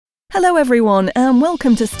Hello everyone and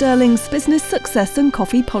welcome to Sterling's Business Success and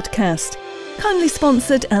Coffee podcast. Kindly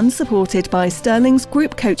sponsored and supported by Sterling's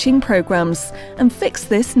group coaching programs and Fix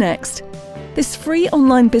This Next. This free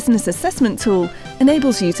online business assessment tool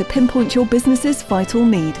enables you to pinpoint your business's vital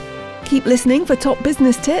need. Keep listening for top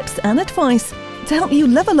business tips and advice to help you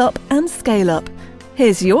level up and scale up.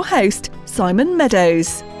 Here's your host, Simon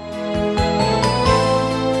Meadows.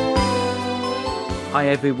 Hi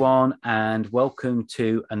everyone, and welcome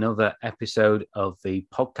to another episode of the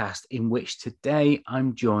podcast in which today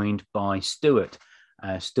I'm joined by Stuart.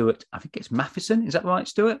 Stuart, I think it's Matheson, is that right,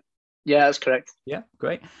 Stuart? Yeah, that's correct. Yeah,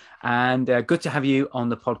 great. And good to have you on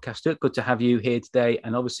the podcast, Stuart. Good to have you here today.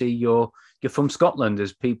 And obviously you're from Scotland,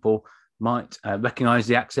 as people might recognise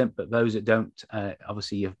the accent, but those that don't,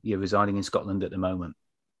 obviously you're residing in Scotland at the moment.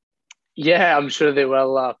 Yeah, I'm sure they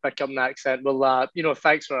will pick up an accent. Well,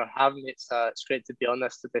 thanks for having me. It's great to be on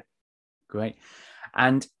this today. Great.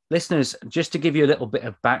 And listeners, just to give you a little bit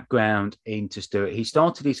of background into Stuart, he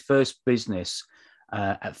started his first business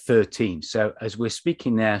at 13. So as we're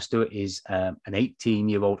speaking now, Stuart is an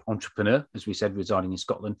 18-year-old entrepreneur, as we said, residing in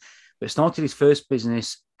Scotland, but started his first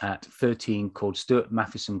business at 13 called Stuart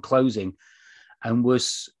Matheson Clothing, and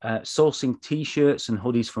was sourcing T-shirts and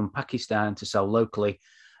hoodies from Pakistan to sell locally.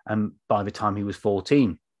 And by the time he was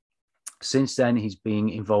 14, since then, he's been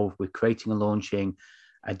involved with creating and launching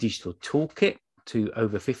a digital toolkit to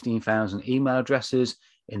over 15,000 email addresses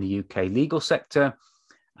in the UK legal sector,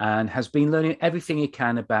 and has been learning everything he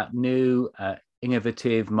can about new,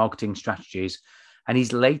 innovative marketing strategies. And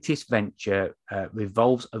his latest venture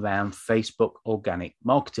revolves around Facebook organic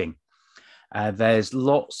marketing. There's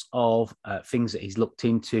lots of things that he's looked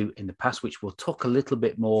into in the past, which we'll talk a little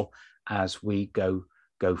bit more as we go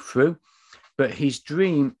through. But his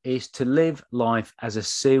dream is to live life as a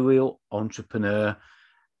serial entrepreneur,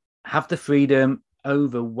 have the freedom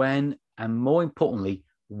over when and, more importantly,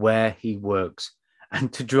 where he works,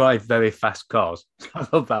 and to drive very fast cars. I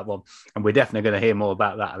love that one. And we're definitely going to hear more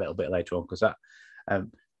about that a little bit later on, because that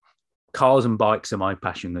cars and bikes are my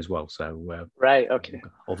passion as well. So right, okay.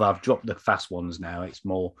 Although I've dropped the fast ones now, it's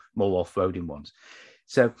more off-roading ones.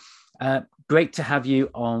 So great to have you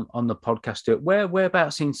on the podcast.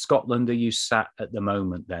 Whereabouts in Scotland are you sat at the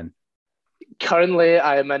moment then? Currently,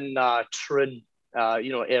 I am in Troon,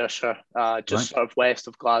 Ayrshire, just sort of west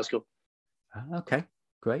of Glasgow. Okay,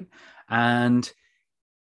 great. And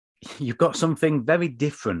you've got something very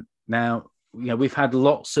different. Now, we've had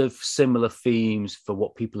lots of similar themes for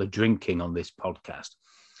what people are drinking on this podcast.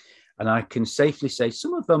 And I can safely say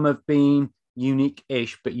some of them have been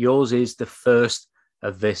unique-ish, but yours is the first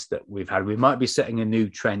of this that we've had. We might be setting a new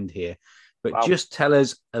trend here, but wow. Just tell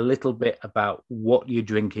us a little bit about what you're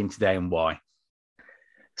drinking today and why.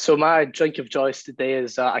 So my drink of choice today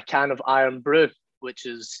is a can of Irn-Bru, which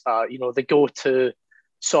is, the go-to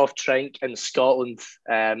soft drink in Scotland.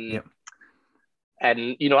 Yep.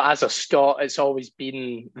 And, as a Scot, it's always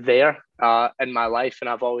been there in my life, and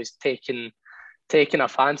I've always taken a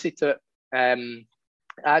fancy to it. I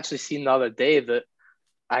actually seen the other day that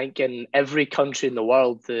I think in every country in the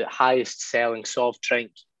world, the highest selling soft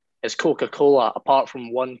drink is Coca-Cola, apart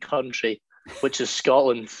from one country, which is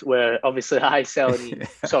Scotland, where obviously the high selling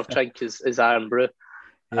soft drink is Irn-Bru.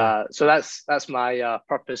 Yeah. So that's my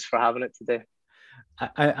purpose for having it today.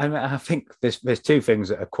 I think there's two things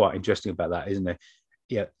that are quite interesting about that, isn't there?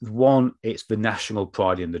 Yeah, one, it's the national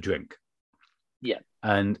pride in the drink. Yeah.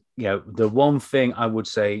 And, the one thing I would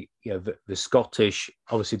say, the Scottish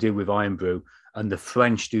obviously do with Irn-Bru, and the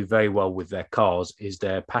French do very well with their cars, is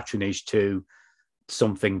their patronage to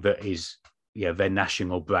something that is, their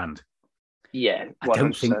national brand. Yeah,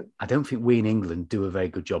 100%. I don't think we in England do a very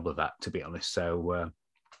good job of that, to be honest. So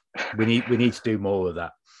we need to do more of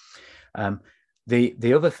that.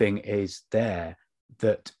 The other thing is that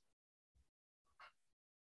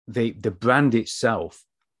the brand itself,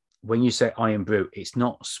 when you say Irn-Bru, it's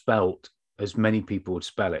not spelt as many people would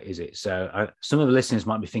spell it, is it? So some of the listeners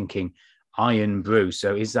might be thinking Irn-Bru.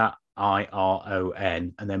 So is that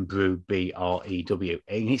IRON and then brew BREW?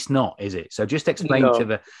 It's not, is it? So just explain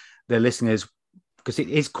to the listeners, because it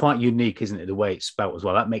is quite unique, isn't it, the way it's spelt as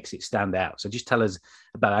well? That makes it stand out. So just tell us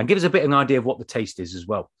about it and give us a bit of an idea of what the taste is as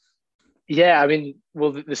well. Yeah, I mean,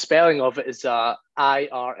 well, the spelling of it is IRNBRU.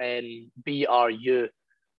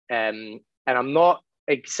 And I'm not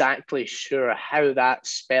exactly sure how that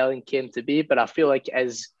spelling came to be, but I feel like it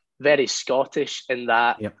is very Scottish in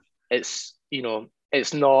that it's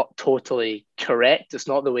not totally correct. It's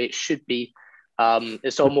not the way it should be.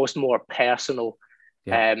 It's almost more personal,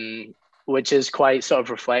 which is quite sort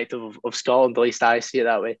of reflective of Scotland. At least I see it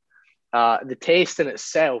that way. The taste in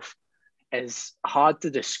itself is hard to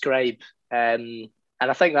describe. And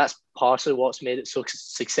I think that's partially what's made it so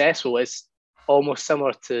successful. It's almost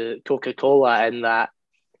similar to Coca-Cola in that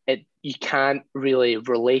you can't really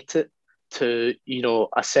relate it to,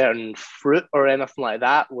 a certain fruit or anything like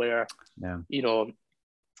that, where,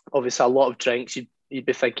 obviously a lot of drinks, you'd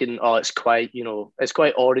be thinking, oh, it's quite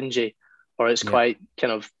orangey, or it's quite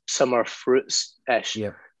kind of summer fruits-ish.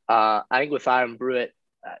 Yeah. I think with Irn-Bru,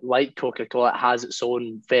 like Coca-Cola, it has its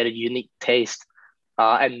own very unique taste.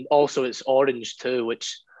 And also it's orange too,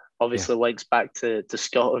 which obviously links back to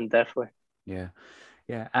Scotland, definitely. Yeah.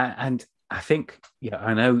 Yeah. And I think,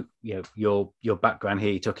 I know, your background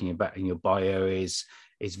here, you're talking about in your bio is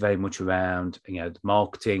very much around,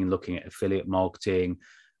 marketing, looking at affiliate marketing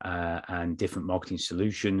and different marketing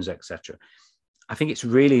solutions, etc. I think it's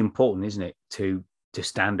really important, isn't it, to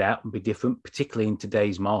stand out and be different, particularly in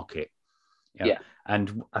today's market. Yeah.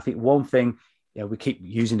 And I think one thing, we keep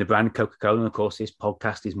using the brand Coca-Cola, and of course, this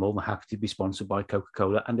podcast is more than happy to be sponsored by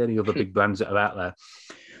Coca-Cola and any other big brands that are out there.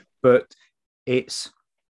 But it's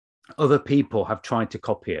other people have tried to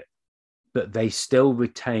copy it, but they still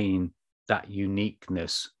retain that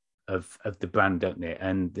uniqueness of the brand, don't they?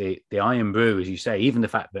 And the Irn-Bru, as you say, even the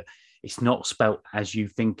fact that it's not spelt as you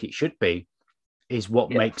think it should be, is what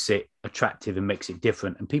makes it attractive and makes it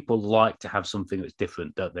different. And people like to have something that's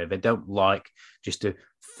different, don't they? They don't like just to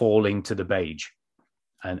fall into the beige.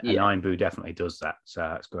 And Irn-Bru definitely does that. So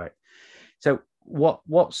that's great. So what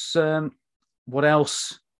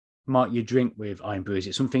else might you drink with Irn-Bru? Is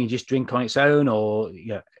it something you just drink on its own, or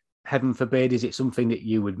heaven forbid, is it something that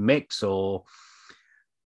you would mix? Or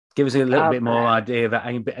give us a little bit more idea about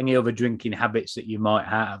any other drinking habits that you might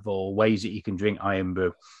have, or ways that you can drink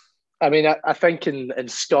Irn-Bru. I mean, I think in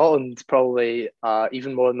Scotland, probably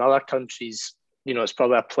even more than other countries, it's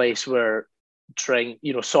probably a place where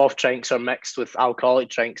soft drinks are mixed with alcoholic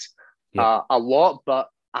drinks a lot, but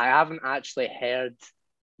I haven't actually heard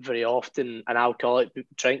very often an alcoholic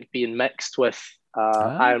drink being mixed with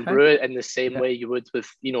Irn-Bru in the same way you would with,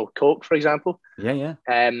 Coke, for example. Yeah.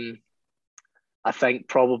 I think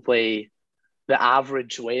probably the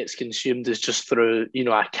average way it's consumed is just through,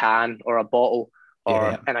 a can or a bottle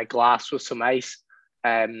or in a glass with some ice.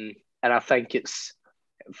 And I think it's,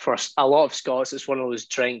 for a lot of Scots, it's one of those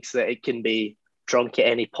drinks that it can be drunk at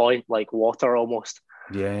any point, like water almost.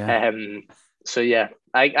 So yeah,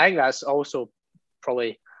 I think that's also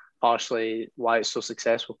probably partially why it's so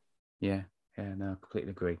successful. No,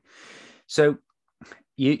 completely agree. So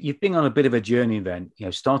you've been on a bit of a journey then,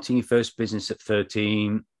 starting your first business at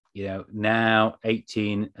 13, now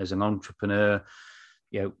 18 as an entrepreneur,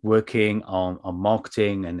 working on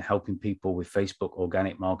marketing and helping people with Facebook,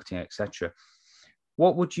 organic marketing, etc.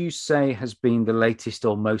 What would you say has been the latest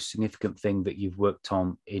or most significant thing that you've worked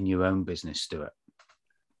on in your own business, Stuart?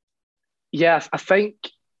 Yeah, I think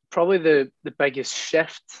probably the biggest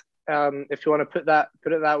shift, if you want to put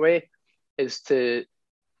it that way, is to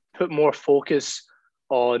put more focus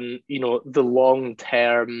on, the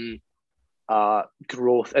long-term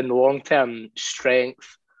growth and the long-term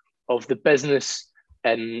strength of the business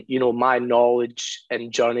and, my knowledge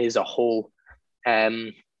and journey as a whole.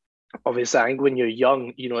 Obviously, I think when you're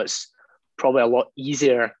young, it's probably a lot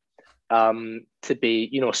easier to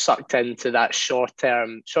be, sucked into that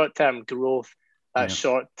short-term growth, that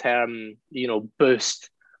short-term, boost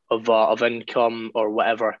of income or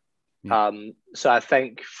whatever. So I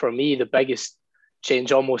think for me, the biggest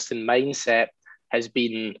change almost in mindset has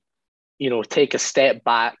been, take a step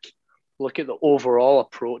back, look at the overall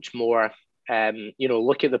approach more,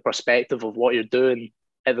 look at the perspective of what you're doing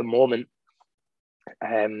at the moment,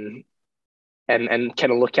 and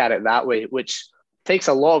kind of look at it that way, which takes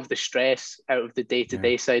a lot of the stress out of the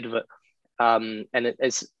day-to-day side of it. And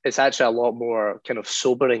it's actually a lot more kind of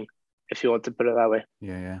sobering, if you want to put it that way.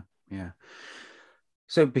 Yeah.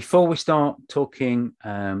 So before we start talking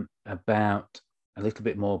about a little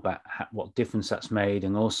bit more about what difference that's made,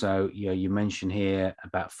 and also, you mentioned here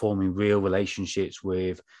about forming real relationships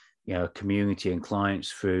with, community and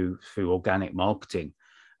clients through organic marketing,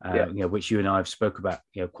 which you and I have spoke about,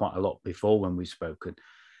 quite a lot before when we've spoken.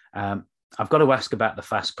 I've got to ask about the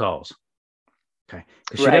fast cars. Okay.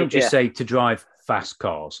 Because you don't just say to drive fast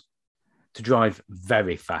cars, to drive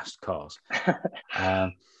very fast cars.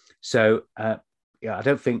 I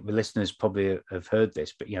don't think the listeners probably have heard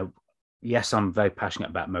this, but, yes, I'm very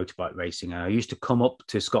passionate about motorbike racing. And I used to come up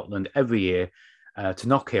to Scotland every year to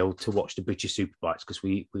Knockhill to watch the British Superbikes, because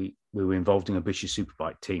we were involved in a British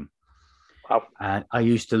Superbike team. Wow. And I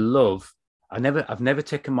used to love, I've never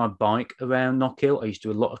taken my bike around Knockhill. I used to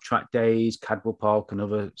do a lot of track days, Cadwell Park and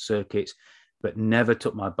other circuits, but never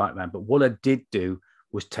took my bike around. But what I did do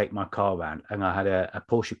was take my car around. And I had a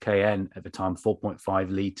Porsche Cayenne at the time, 4.5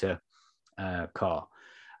 litre car.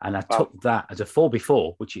 And I took that as a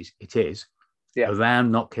 4x4, which it is,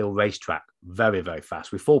 around Knockhill Racetrack, very, very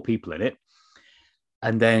fast, with 4 people in it.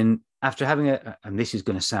 And then after having and this is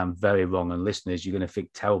going to sound very wrong, and listeners, you're going to think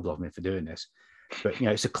terrible of me for doing this, but,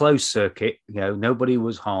 it's a closed circuit. Nobody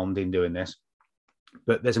was harmed in doing this,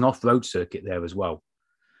 but there's an off-road circuit there as well,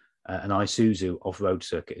 an Isuzu off-road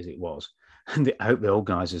circuit as it was. And I hope the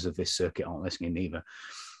organisers of this circuit aren't listening either.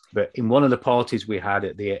 But in one of the parties we had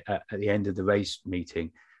at the end of the race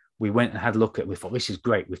meeting, we went and had a look at. We thought, this is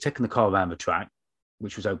great. We've taken the car around the track,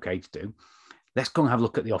 which was okay to do. Let's go and have a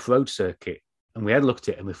look at the off-road circuit. And we had looked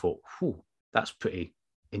at it and we thought, that's pretty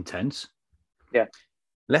intense. Yeah.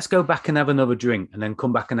 Let's go back and have another drink and then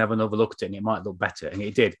come back and have another look at it, and it might look better. And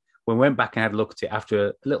it did. When we went back and had a look at it after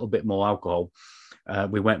a little bit more alcohol,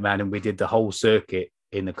 we went round and we did the whole circuit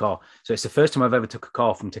in the car. So it's the first time I've ever took a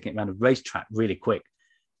car from taking it around a racetrack really quick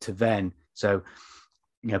to then. So,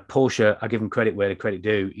 Porsche, I give them credit where the credit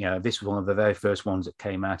due. This was one of the very first ones that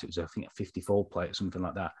came out. It was, I think, a 54 plate or something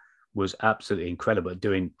like that. Was absolutely incredible at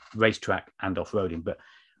doing racetrack and off-roading. But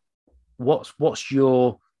what's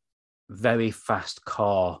your very fast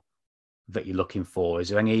car that you're looking for? Is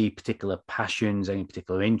there any particular passions, any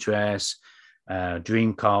particular interests,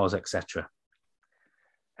 dream cars, etc.?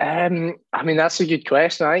 That's a good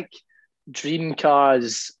question. I think dream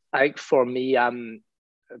cars, for me,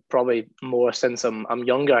 probably more since I'm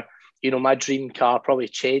younger. My dream car probably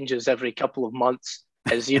changes every couple of months.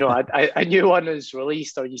 As a new one is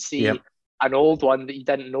released, or you see an old one that you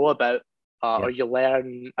didn't know about, or you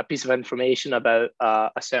learn a piece of information about a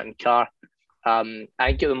certain car. I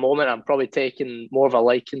think at the moment I'm probably taking more of a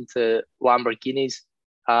liking to Lamborghinis.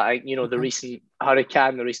 The recent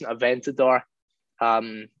Huracan, the recent Aventador,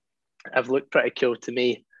 have looked pretty cool to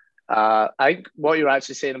me. I think what you're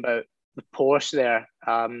actually saying about the Porsche there,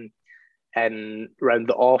 and around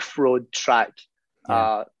the off-road track,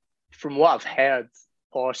 from what I've heard,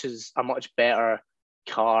 Porsche is a much better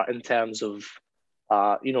car in terms of,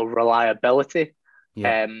 reliability.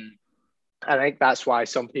 I think that's why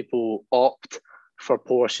some people opt for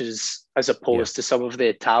Porsches as opposed to some of the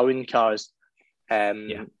Italian cars.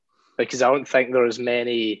 Because I don't think there are as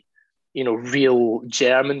many, real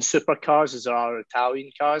German supercars as there are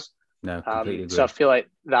Italian cars. No, completely agree. So I feel like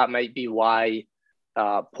that might be why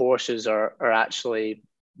Porsches are actually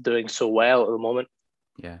doing so well at the moment.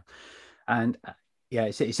 Yeah. And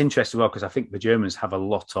it's interesting as well, because I think the Germans have a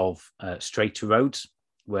lot of straighter roads,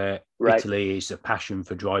 where Italy is a passion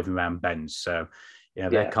for driving around bends. So,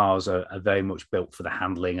 their cars are very much built for the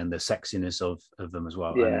handling and the sexiness of them as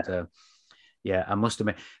well. And I must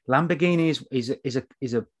admit, Lamborghini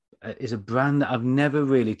is a brand that I've never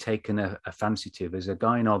really taken a fancy to. There's a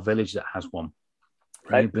guy in our village that has one.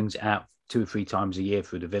 Right. He brings it out 2 or 3 times a year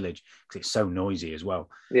through the village because it's so noisy as well.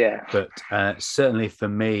 Yeah. But certainly for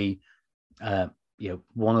me,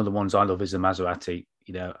 one of the ones I love is the Maserati.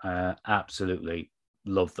 Absolutely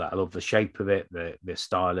love that. I love the shape of it, the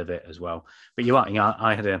style of it as well. But you're right.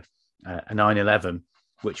 I had a 911,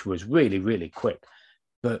 which was really, really quick.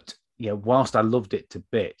 But whilst I loved it to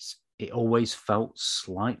bits, it always felt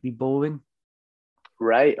slightly boring.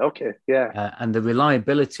 Right. Okay. Yeah. And the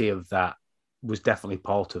reliability of that was definitely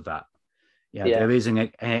part of that. There is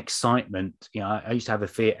an excitement. I used to have a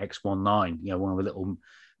Fiat X19, one of the little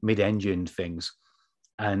mid-engine things,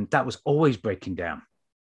 and that was always breaking down.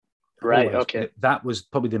 Right. Always. Okay. That was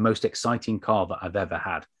probably the most exciting car that I've ever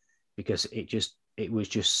had, because it was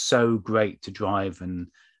just so great to drive and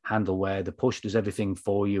handle, where the Porsche does everything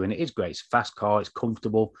for you, and it is great. It's a fast car. It's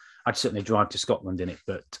comfortable. I'd certainly drive to Scotland in it,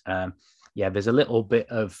 but there's a little bit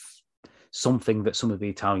of something that some of the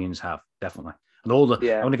Italians have, definitely. And I want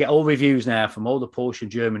to get all reviews now from all the Porsche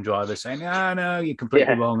German drivers saying, no, you're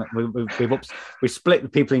completely wrong. We've split the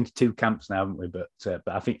people into 2 camps now, haven't we? But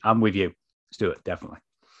I think I'm with you, Stuart, definitely.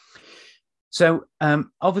 So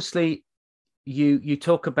obviously, you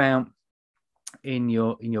talk about in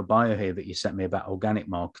your bio here that you sent me about organic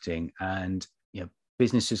marketing, and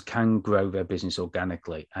businesses can grow their business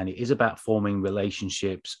organically, and it is about forming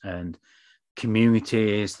relationships and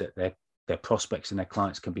communities that their prospects and their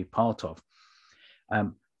clients can be part of.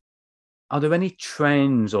 Are there any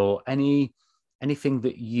trends or anything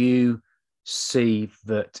that you see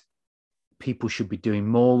that people should be doing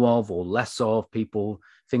more of or less of,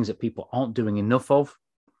 things that people aren't doing enough of?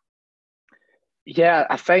 Yeah,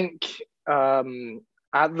 I think at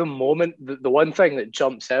the moment, the one thing that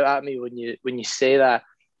jumps out at me when you say that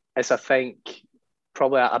is, I think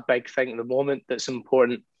probably a big thing at the moment that's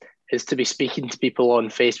important is to be speaking to people on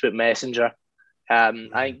Facebook Messenger. I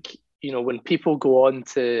think when people go on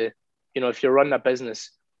to, if you're running a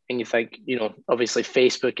business and you think, obviously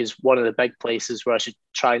Facebook is one of the big places where I should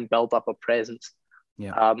try and build up a presence.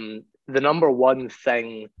 Yeah. The number one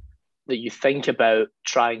thing that you think about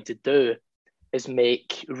trying to do is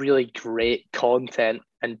make really great content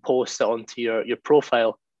and post it onto your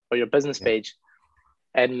profile or your business page.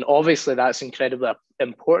 And obviously that's incredibly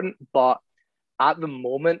important. But at the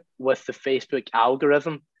moment with the Facebook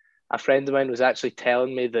algorithm, a friend of mine was actually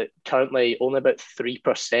telling me that currently only about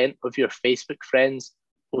 3% of your Facebook friends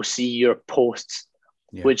will see your posts,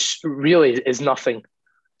 which really is nothing.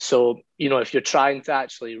 So, if you're trying to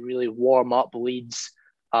actually really warm up leads,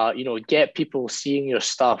 get people seeing your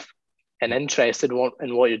stuff and interested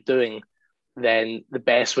in what you're doing, then the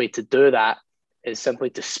best way to do that is simply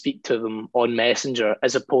to speak to them on Messenger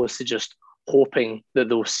as opposed to just hoping that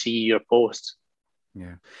they'll see your posts.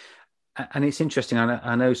 Yeah. And it's interesting.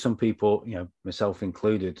 I know some people, myself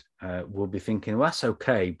included, will be thinking, well, that's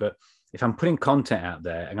okay. But if I'm putting content out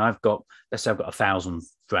there and let's say I've got 1,000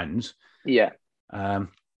 friends. Yeah.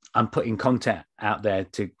 I'm putting content out there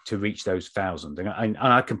to reach those 1,000. And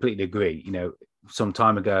I completely agree. Some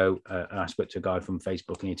time ago, I spoke to a guy from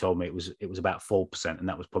Facebook and he told me it was about 4%. And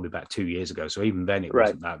that was probably about 2 years ago. So even then it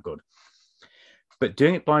wasn't that good. But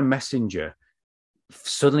doing it by Messenger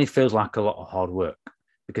suddenly feels like a lot of hard work,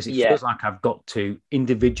 because it feels like I've got to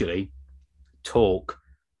individually talk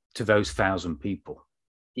to those 1,000 people.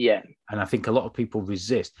 Yeah. And I think a lot of people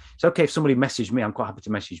resist. It's okay if somebody messaged me, I'm quite happy to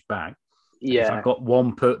message back. Yeah. If I've got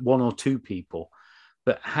one or two people.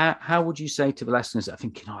 But how would you say to the listeners that are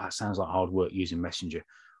thinking, that sounds like hard work using Messenger?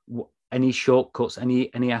 Any shortcuts,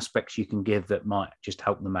 any aspects you can give that might just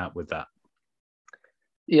help them out with that?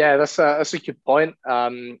 Yeah, that's a good point.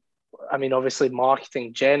 Obviously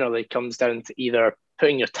marketing generally comes down to either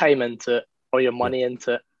putting your time into it or your money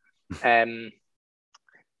into it. And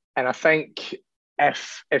I think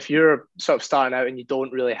if you're sort of starting out and you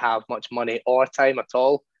don't really have much money or time at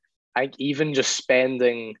all, I think even just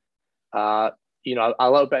spending, a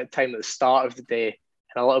little bit of time at the start of the day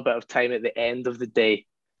and a little bit of time at the end of the day,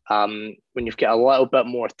 when you've got a little bit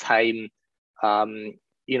more time,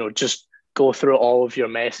 just go through all of your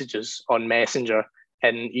messages on Messenger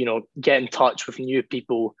and, get in touch with new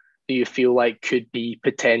people who you feel like could be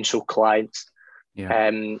potential clients. Yeah.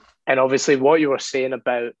 And obviously what you were saying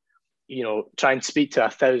about, trying to speak to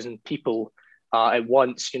 1,000 people at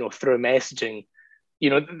once, through messaging,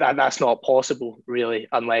 that's not possible really,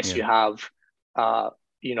 unless you have,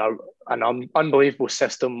 an unbelievable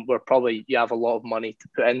system where probably you have a lot of money to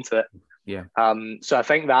put into it. Yeah. So I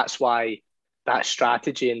think that's why that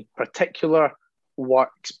strategy in particular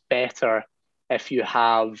works better if you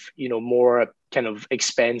have, more kind of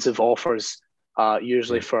expensive offers,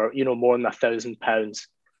 usually for, more than £1,000.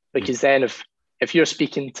 Because then if you're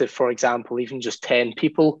speaking to, for example, even just 10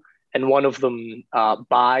 people and one of them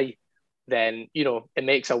buy, then, it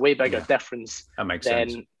makes a way bigger difference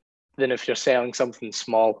than if you're selling something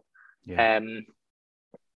small. Yeah.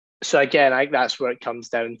 So again, I think that's where it comes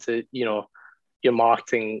down to, your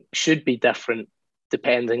marketing should be different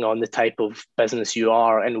depending on the type of business you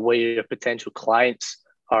are and where your potential clients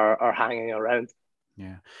are hanging around.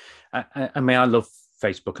 Yeah. I love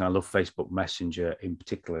Facebook and I love Facebook Messenger in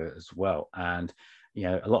particular as well. And,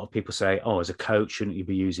 a lot of people say, as a coach, shouldn't you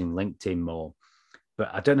be using LinkedIn more?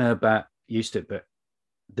 But I don't know about used to it, but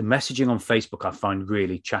the messaging on Facebook I find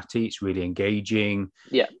really chatty. It's really engaging.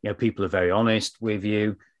 Yeah. People are very honest with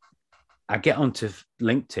you. I get onto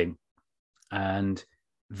LinkedIn and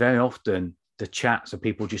very often the chats are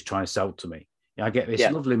people just trying to sell to me. I get this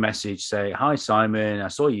lovely message say, "Hi, Simon, I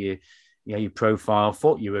saw your profile,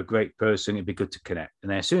 thought you were a great person. It'd be good to connect." And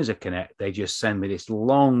then as soon as I connect, they just send me this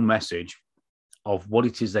long message of what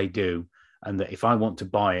it is they do. And that if I want to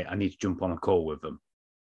buy it, I need to jump on a call with them.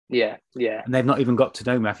 Yeah. Yeah. And they've not even got to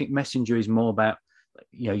know me. I think Messenger is more about,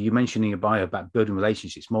 you mentioned in your bio about building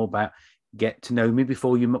relationships. It's more about get to know me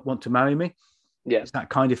before you want to marry me. Yeah. It's that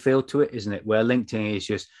kind of feel to it, isn't it? Where LinkedIn is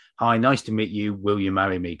just, "Hi, nice to meet you. Will you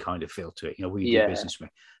marry me?" kind of feel to it. Will you do business with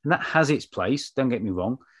me? And that has its place. Don't get me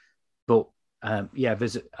wrong. But I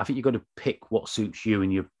think you've got to pick what suits you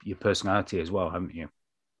and your personality as well, haven't you?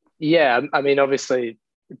 Yeah. Obviously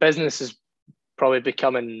business is probably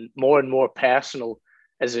becoming more and more personal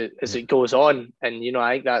as it goes on. And,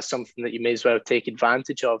 I think that's something that you may as well take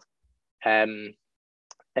advantage of. And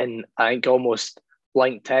I think almost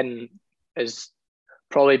LinkedIn is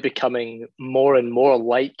probably becoming more and more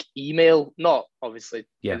like email. Not obviously,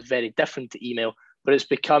 it's very different to email, but it's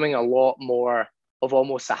becoming a lot more of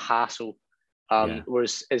almost a hassle.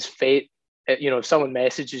 Whereas if someone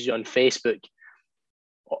messages you on Facebook,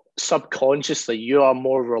 subconsciously you are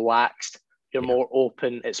more relaxed, you're more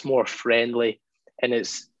open, it's more friendly, and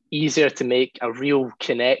it's easier to make a real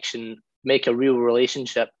connection, make a real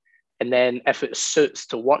relationship. And then if it suits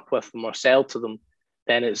to work with them or sell to them,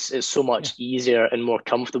 then it's so much easier and more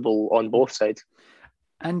comfortable on both sides.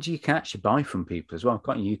 And you can actually buy from people as well,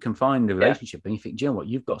 can't you? You can find a relationship and you think, do you know what,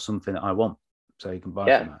 you've got something that I want, so you can buy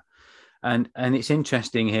from that. And it's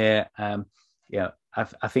interesting here.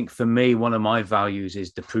 I think for me, one of my values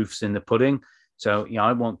is the proof's in the pudding. So,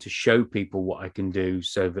 I want to show people what I can do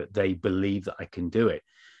so that they believe that I can do it.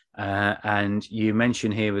 And you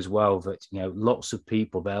mentioned here as well that, lots of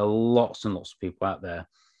people, there are lots and lots of people out there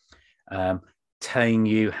telling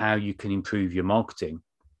you how you can improve your marketing.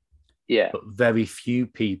 Yeah. But very few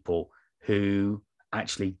people who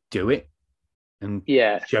actually do it and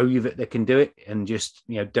show you that they can do it, and just,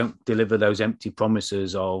 don't deliver those empty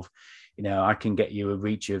promises of, I can get you a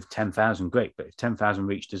reach of 10,000. Great. But if 10,000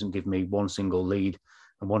 reach doesn't give me one single lead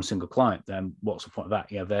and one single client, then what's the point of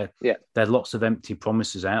that? There are lots of empty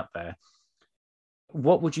promises out there.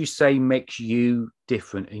 What would you say makes you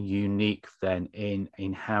different and unique then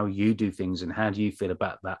in how you do things, and how do you feel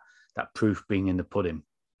about that proof being in the pudding?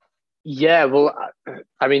 Yeah, well,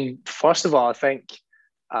 I mean, first of all, I think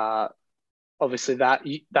obviously that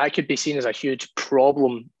could be seen as a huge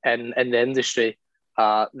problem in the industry.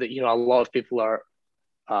 That a lot of people are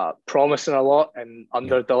promising a lot and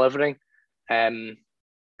under delivering, and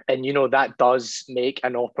that does make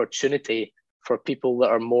an opportunity for people that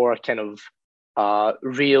are more kind of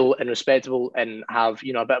real and respectable and have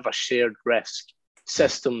a bit of a shared risk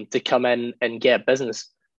system to come in and get business.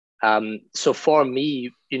 So for me,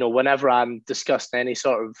 whenever I'm discussing any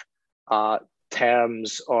sort of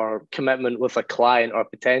terms or commitment with a client or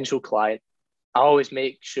potential client, I always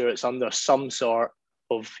make sure it's under some sort of,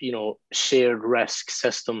 shared risk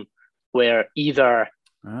system where either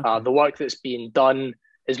the work that's being done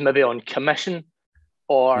is maybe on commission,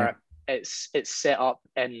 or it's set up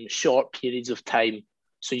in short periods of time.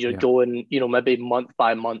 So you're going, maybe month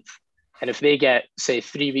by month. And if they get, say,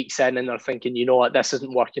 3 weeks in and they're thinking, what, this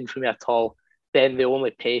isn't working for me at all, then they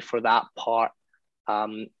only pay for that part.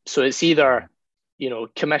 So it's either,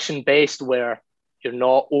 commission based, where you're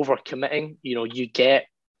not overcommitting, you get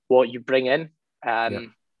what you bring in,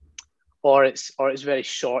 or it's very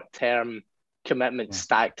short term commitment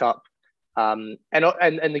stacked up. And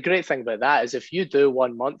the great thing about that is if you do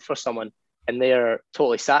 1 month for someone and they're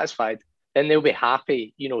totally satisfied, then they'll be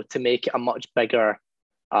happy, to make it a much bigger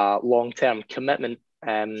long-term commitment.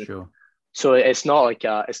 So it's not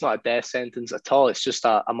a death sentence at all. It's just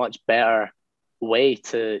a much better way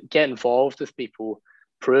to get involved with people,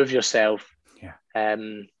 prove yourself,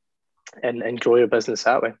 and grow your business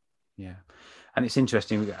that way. Yeah. And it's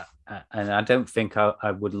interesting, and I don't think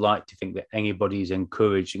I would like to think that anybody's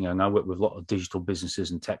encouraging, and I work with a lot of digital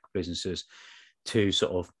businesses and tech businesses to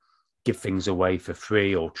sort of give things away for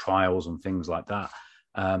free or trials and things like that.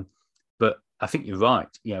 But I think you're right.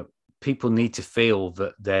 People need to feel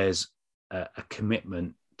that there's a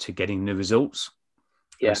commitment to getting the results.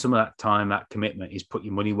 And some of that time, that commitment is put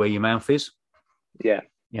your money where your mouth is. And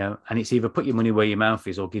it's either put your money where your mouth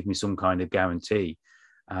is or give me some kind of guarantee.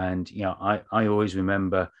 And, I always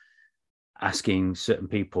remember asking certain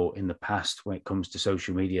people in the past when it comes to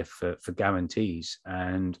social media for guarantees,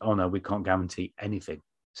 and, oh no, we can't guarantee anything.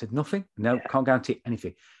 I said, nothing? No, can't guarantee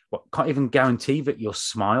anything. What, can't even guarantee that you'll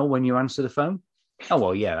smile when you answer the phone? Oh,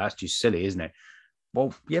 well, yeah, that's just silly, isn't it?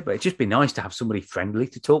 Well, yeah, but it'd just be nice to have somebody friendly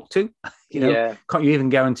to talk to. Can't you even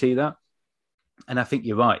guarantee that? And I think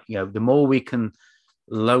you're right. The more we can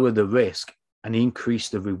lower the risk and increase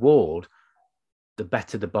the reward, the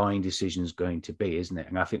better the buying decision is going to be, isn't it?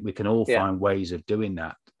 And I think we can all find ways of doing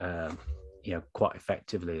that, quite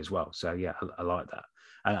effectively as well. So, I like that.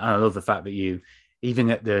 And I love the fact that you,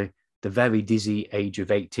 even at the very dizzy age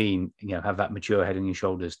of 18, have that mature head on your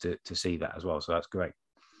shoulders to see that as well. So that's great.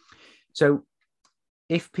 So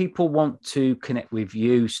if people want to connect with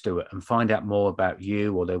you, Stuart, and find out more about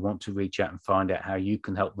you, or they want to reach out and find out how you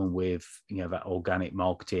can help them with, that organic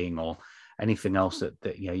marketing or anything else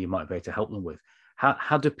that you might be able to help them with,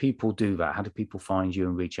 how do people do that? How do people find you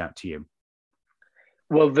and reach out to you?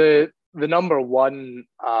 Well, the number one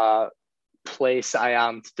place I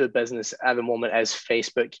am to do business at the moment is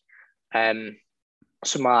Facebook.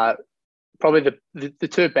 So probably the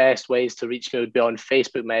two best ways to reach me would be on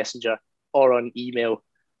Facebook Messenger or on email.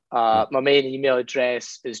 My main email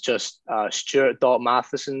address is just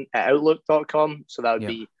stuart.matheson@outlook.com. So that would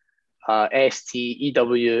be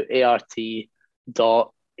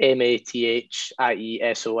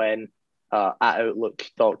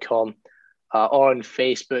stewart.mathieson@outlook.com. or on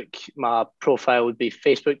Facebook. My profile would be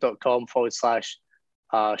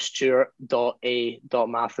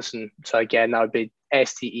facebook.com/Stuart.A.Matheson. So again, that would be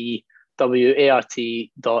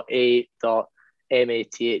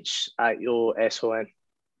STEWART.A.MATHSON.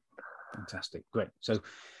 Fantastic, great. So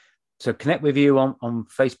connect with you on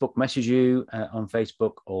Facebook, message you on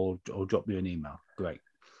Facebook, or drop you an email. Great.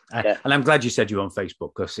 And I'm glad you said you were on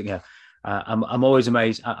Facebook, because I'm always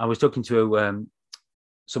amazed. I was talking to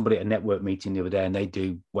somebody at a network meeting the other day, and they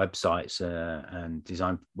do websites and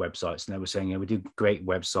design websites, and they were saying, we do great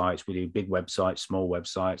websites, we do big websites, small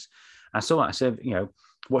websites. I saw that. I said,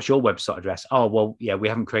 what's your website address? Oh, well, yeah, we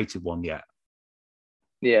haven't created one yet.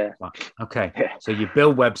 Yeah. Okay. So you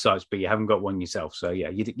build websites, but you haven't got one yourself. So yeah,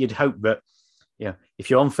 you'd hope that, if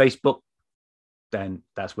you're on Facebook, then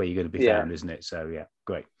that's where you're going to be found, isn't it? So yeah,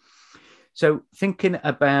 great. So thinking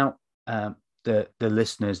about the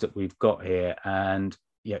listeners that we've got here, and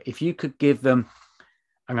if you could give them,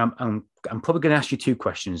 and I'm probably going to ask you two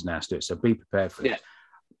questions now, Stuart, so be prepared for this.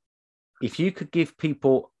 If you could give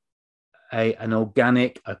people an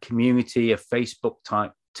organic, a community, a Facebook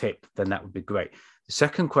type tip, then that would be great. The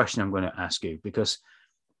second question I'm going to ask you, because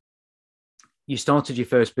you started your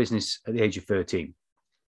first business at the age of 13.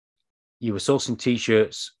 You were sourcing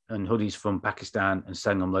T-shirts and hoodies from Pakistan and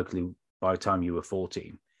selling them locally by the time you were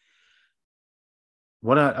 14.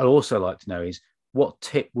 What I'd also like to know is, what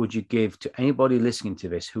tip would you give to anybody listening to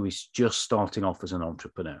this who is just starting off as an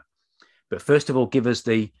entrepreneur? But first of all, give us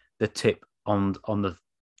the tip on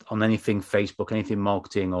anything Facebook, anything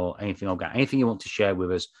marketing, or anything organic, anything you want to share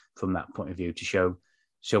with us from that point of view to show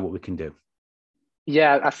what we can do.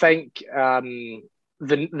 Yeah, I think the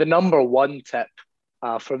number one tip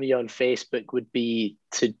for me on Facebook would be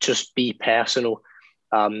to just be personal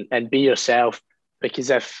and be yourself,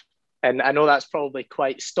 because and I know that's probably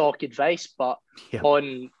quite stock advice, but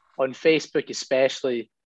on Facebook especially,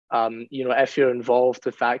 if you're involved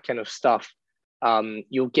with that kind of stuff,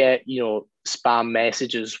 you'll get, spam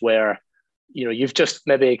messages where, you've just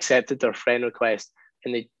maybe accepted their friend request,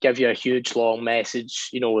 and they give you a huge long message,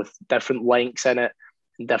 with different links in it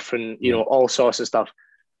and different, all sorts of stuff.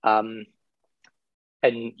 And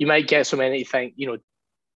you might get so many, you think, do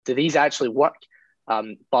these actually work?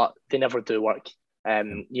 But they never do work.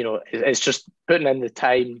 It's just putting in the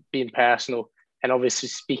time, being personal, and obviously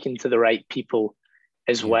speaking to the right people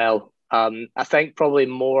as well. I think probably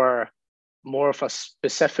more of a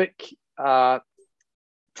specific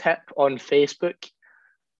tip on Facebook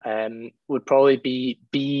would probably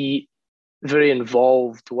be very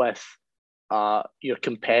involved with your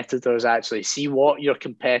competitors. Actually see what your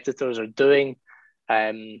competitors are doing.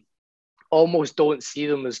 Almost don't see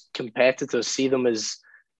them as competitors, see them as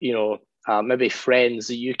maybe friends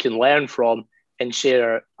that you can learn from and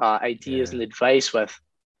share ideas and advice with.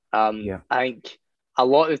 I think a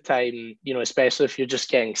lot of the time, especially if you're just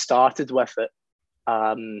getting started with it,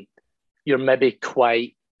 you're maybe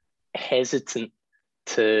quite hesitant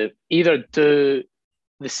to either do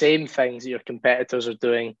the same things that your competitors are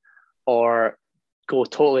doing, or go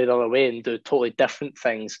totally the other way and do totally different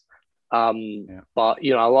things. But a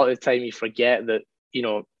lot of the time you forget that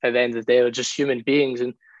at the end of the day they're just human beings,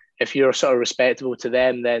 and if you're sort of respectable to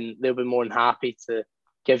them, then they'll be more than happy to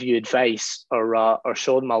give you advice or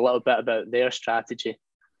show them a little bit about their strategy.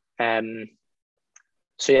 I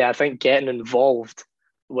think getting involved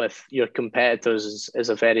with your competitors is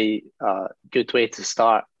a very good way to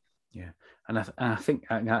start. Yeah, and I think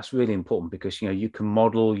that's really important, because you can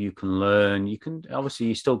model, you can learn, you can obviously,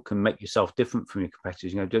 you still can make yourself different from your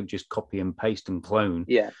competitors. Don't just copy and paste and clone.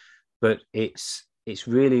 Yeah, but it's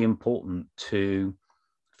really important to,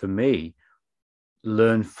 for me,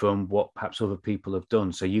 learn from what perhaps other people have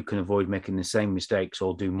done, so you can avoid making the same mistakes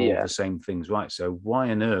or do more of the same things right. So why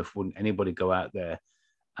on earth wouldn't anybody go out there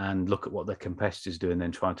and look at what their competitors do and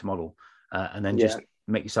then try to model and then just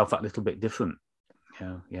make yourself that little bit different?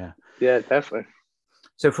 Yeah, definitely.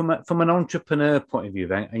 So from an entrepreneur point of view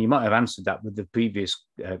then, and you might have answered that with the previous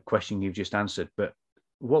question you've just answered, but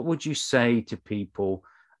what would you say to people?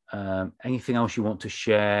 Anything else you want to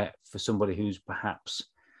share for somebody who's perhaps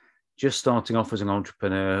just starting off as an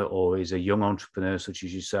entrepreneur, or is a young entrepreneur such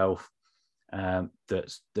as yourself,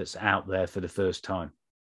 that's out there for the first time?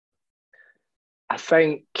 I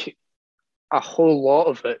think a whole lot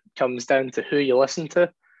of it comes down to who you listen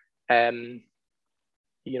to.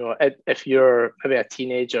 If you're maybe a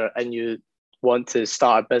teenager and you want to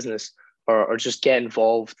start a business or just get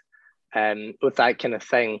involved with that kind of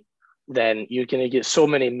thing, then you're going to get so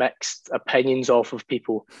many mixed opinions off of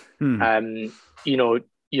people. For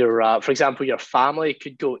example, your family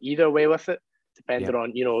could go either way with it, depending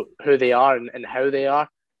on who they are and how they are.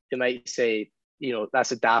 they might say,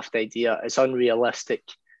 that's a daft idea. It's unrealistic.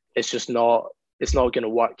 It's just not. It's not going to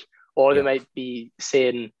work. Or they might be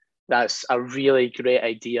saying, that's a really great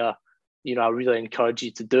idea. I really encourage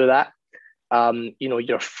you to do that.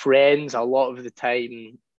 Your friends a lot of the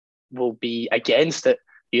time will be against it,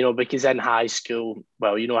 because in high school,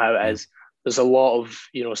 well, you know how it is. There's a lot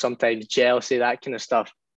of, sometimes jealousy, that kind of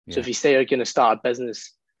stuff. Yeah. So if you say you're going to start a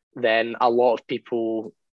business, then a lot of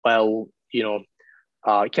people will,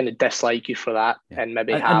 kind of dislike you for that, and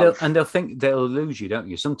maybe they'll think they'll lose you, don't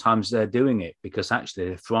you? Sometimes they're doing it because actually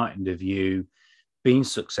they're frightened of you being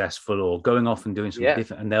successful or going off and doing something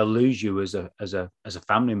different, and they'll lose you as a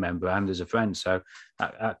family member and as a friend. So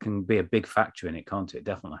that can be a big factor in it, can't it?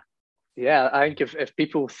 Definitely. Yeah, I think if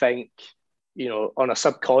people think, on a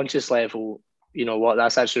subconscious level, what,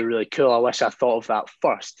 that's actually really cool, I wish I thought of that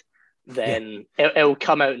first, then it'll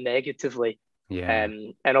come out negatively. Yeah.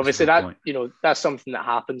 And obviously that, that's something that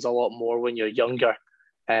happens a lot more when you're younger,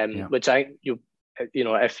 which I think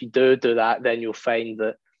if you do that, then you'll find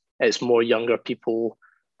that it's more younger people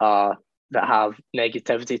that have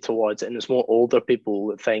negativity towards it, and it's more older people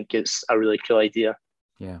that think it's a really cool idea.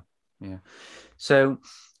 Yeah. So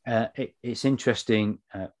it's interesting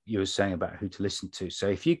you were saying about who to listen to. So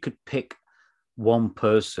if you could pick one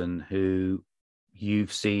person who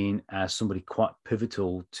you've seen as somebody quite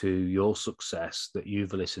pivotal to your success that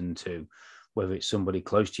you've listened to, whether it's somebody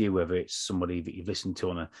close to you, whether it's somebody that you've listened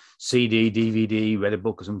to on a CD, DVD, read a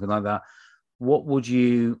book or something like that, what would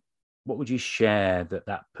you share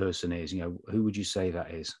that person is? Who would you say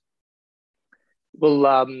that is?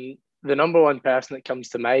 Well, the number one person that comes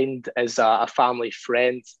to mind is a family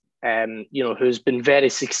friend, who's been very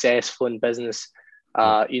successful in business,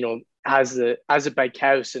 has a big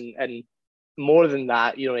house, and more than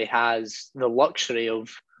that, he has the luxury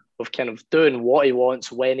of kind of doing what he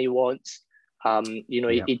wants when he wants.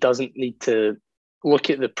 He doesn't need to look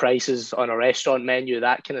at the prices on a restaurant menu,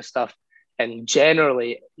 that kind of stuff. And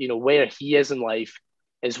generally, where he is in life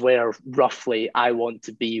is where roughly I want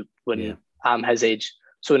to be when I'm his age.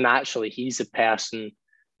 So naturally, he's a person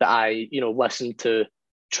that I, listen to,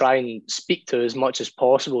 try and speak to as much as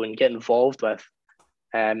possible and get involved with.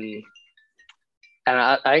 And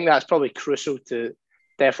I think that's probably crucial to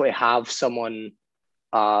definitely have someone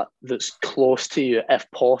that's close to you, if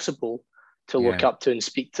possible, to look up to and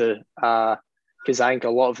speak to. Because I think a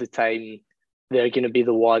lot of the time, they're going to be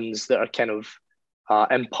the ones that are kind of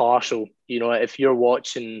impartial. If you're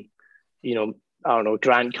watching, I don't know,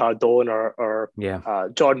 Grant Cardone or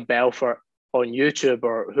Jordan Belfort on YouTube,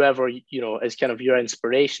 or whoever, is kind of your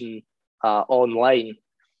inspiration online,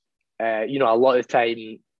 a lot of the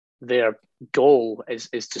time their goal is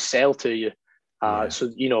to sell to you.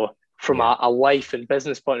 So, from a life and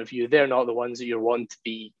business point of view, they're not the ones that you're wanting to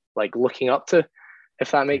be like looking up to,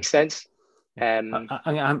 if that makes sense.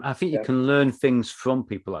 I think you can learn things from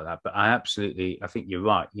people like that, but I think you're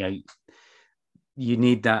right. You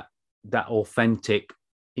need that authentic,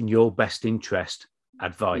 in your best interest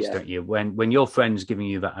advice, don't you? When your friend's giving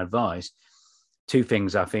you that advice, two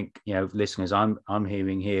things I think, listeners, I'm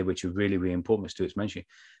hearing here, which are really, really important to mention.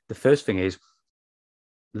 The first thing is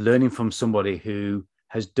learning from somebody who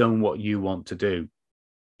has done what you want to do,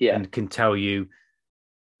 and can tell you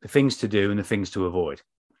the things to do and the things to avoid.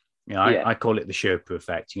 I call it the Sherpa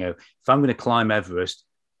effect. If I'm going to climb Everest,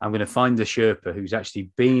 I'm going to find the Sherpa who's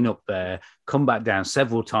actually been up there, come back down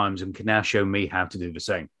several times, and can now show me how to do the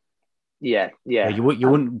same. You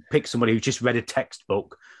wouldn't pick somebody who's just read a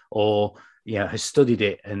textbook or has studied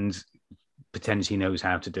it and pretends he knows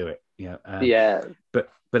how to do it.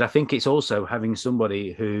 But I think it's also having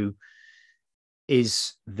somebody who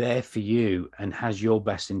is there for you and has your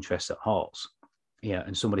best interests at heart.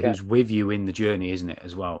 And somebody who's with you in the journey, isn't it,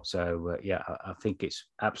 as well? So, I think it's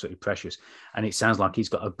absolutely precious. And it sounds like he's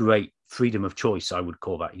got a great freedom of choice, I would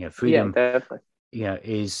call that. Freedom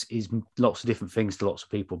is lots of different things to lots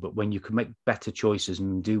of people. But when you can make better choices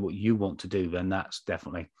and do what you want to do, then that's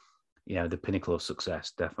definitely, the pinnacle of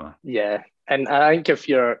success, definitely. Yeah. And I think if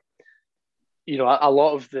you're, a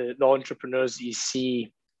lot of the entrepreneurs that you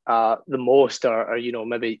see the most are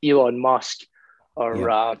maybe Elon Musk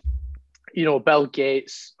or... Bill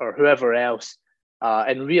Gates or whoever else,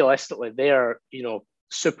 and realistically, they're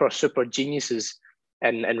super geniuses,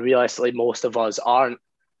 and realistically, most of us aren't.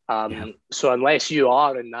 So unless you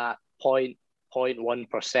are in that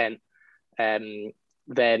 0.1%,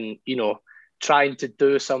 then trying to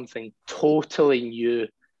do something totally new,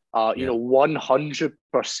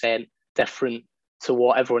 100% different to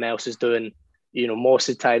what everyone else is doing, most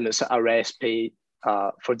of the time it's a recipe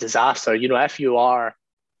for disaster. If you are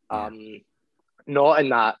not in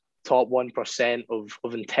that top 1%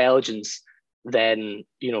 of intelligence, then,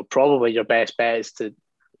 you know, probably your best bet is to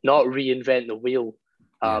not reinvent the wheel,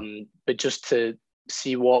 but just to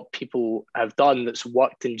see what people have done that's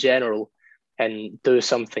worked in general and do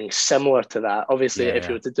something similar to that. Obviously, if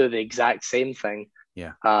you were to do the exact same thing,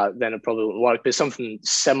 then it probably wouldn't work, but something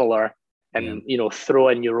similar and, you know, throw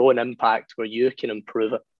in your own impact where you can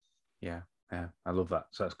improve it. Yeah, I love that.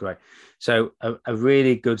 So that's great. So a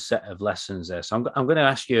really good set of lessons there. So I'm going to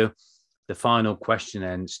ask you the final question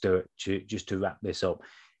then, Stuart, just to wrap this up.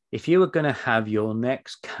 If you were going to have your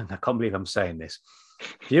next can, I can't believe I'm saying this,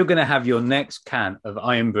 if you're going to have your next can of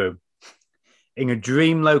Irn-Bru in a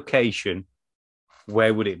dream location,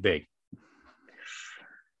 where would it be?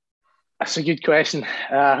 That's a good question.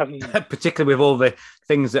 Particularly with all the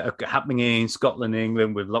things that are happening in Scotland and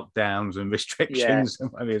England with lockdowns and restrictions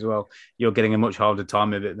and maybe as well. You're getting a much harder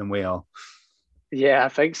time of it than we are. Yeah, I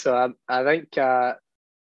think so. I think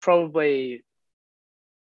probably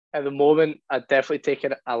at the moment, I'd definitely take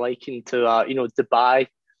a liking to, you know, Dubai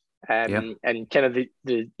and kind of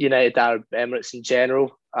the United Arab Emirates in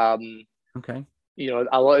general. Okay. You know,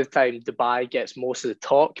 a lot of the time Dubai gets most of the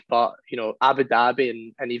talk, but, you know, Abu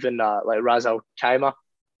Dhabi and even like Ras Al Khaimah,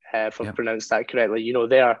 if I've pronounced that correctly, you know,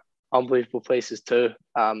 they're unbelievable places too.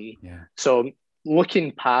 So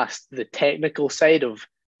looking past the technical side of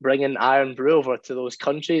bringing Irn-Bru over to those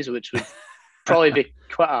countries, which would probably be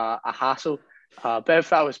quite a hassle. But if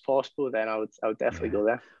that was possible, then I would definitely go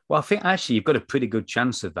there. Well, I think actually you've got a pretty good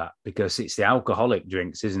chance of that because it's the alcoholic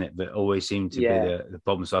drinks, isn't it, that always seem to be the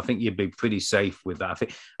problem. So I think you'd be pretty safe with that.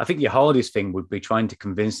 I think your hardest thing would be trying to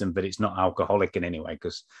convince them that it's not alcoholic in any way,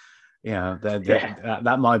 because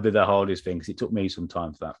that might be the hardest thing, because it took me some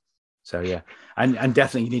time for that. So and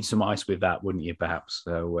definitely you need some ice with that, wouldn't you? Perhaps.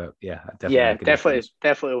 So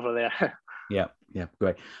definitely over there. yeah,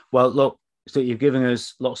 great. Well, look, so you've given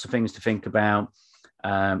us lots of things to think about.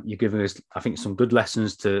 You're giving us, I think, some good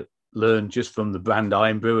lessons to learn just from the brand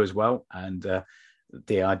Irn-Bru as well, and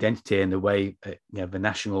the identity and the way, the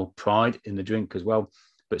national pride in the drink as well.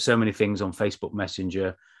 But so many things on Facebook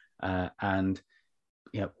Messenger, and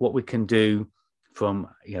what we can do from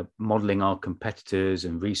modelling our competitors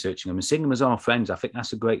and researching them and seeing them as our friends. I think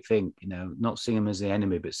that's a great thing. Not seeing them as the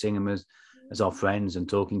enemy, but seeing them as our friends and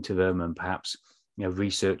talking to them and perhaps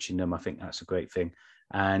researching them. I think that's a great thing.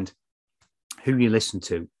 And who you listen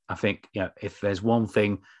to, I think, if there's one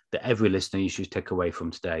thing that every listener you should take away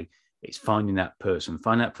from today, it's finding that person.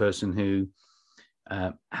 Find that person who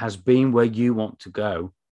has been where you want to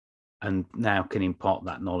go and now can impart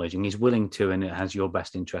that knowledge and is willing to, and it has your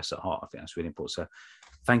best interests at heart. I think that's really important. So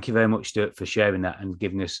thank you very much, Stuart, for sharing that and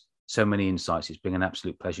giving us so many insights. It's been an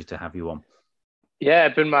absolute pleasure to have you on. Yeah,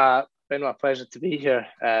 it's been my pleasure to be here.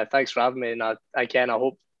 Thanks for having me. And I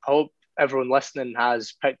hope everyone listening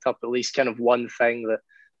has picked up at least kind of one thing that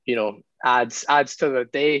adds to their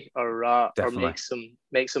day or makes them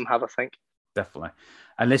have a think. Definitely.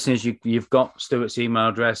 And listeners, you've got Stuart's email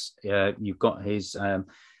address. You've got his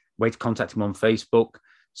way to contact him on Facebook.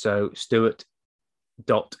 So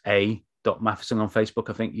Stuart.A.Matheson on Facebook,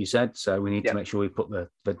 I think you said. So we need to make sure we put the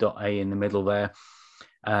 .A in the middle there.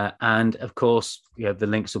 And of course, the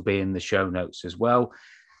links will be in the show notes as well.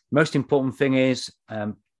 Most important thing is,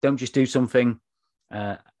 don't just do something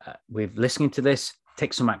with listening to this.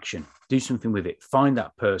 Take some action. Do something with it. Find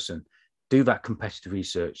that person. Do that competitive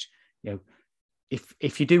research.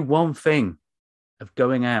 If you do one thing of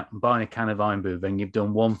going out and buying a can of Irn-Bru, then you've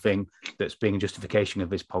done one thing that's being a justification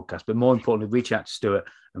of this podcast. But more importantly, reach out to Stuart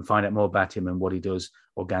and find out more about him and what he does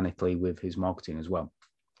organically with his marketing as well.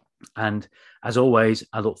 And as always,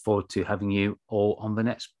 I look forward to having you all on the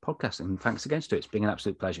next podcast. And thanks again, Stuart. It's been an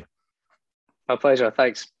absolute pleasure. My pleasure.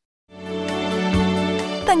 Thanks.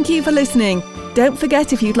 Thank you for listening. Don't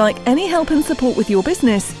forget, if you'd like any help and support with your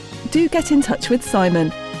business, do get in touch with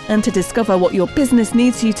Simon. And to discover what your business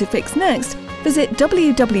needs you to fix next, visit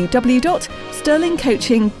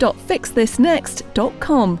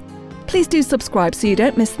www.sterlingcoaching.fixthisnext.com. Please do subscribe so you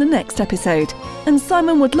don't miss the next episode. And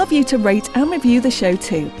Simon would love you to rate and review the show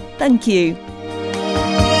too. Thank you.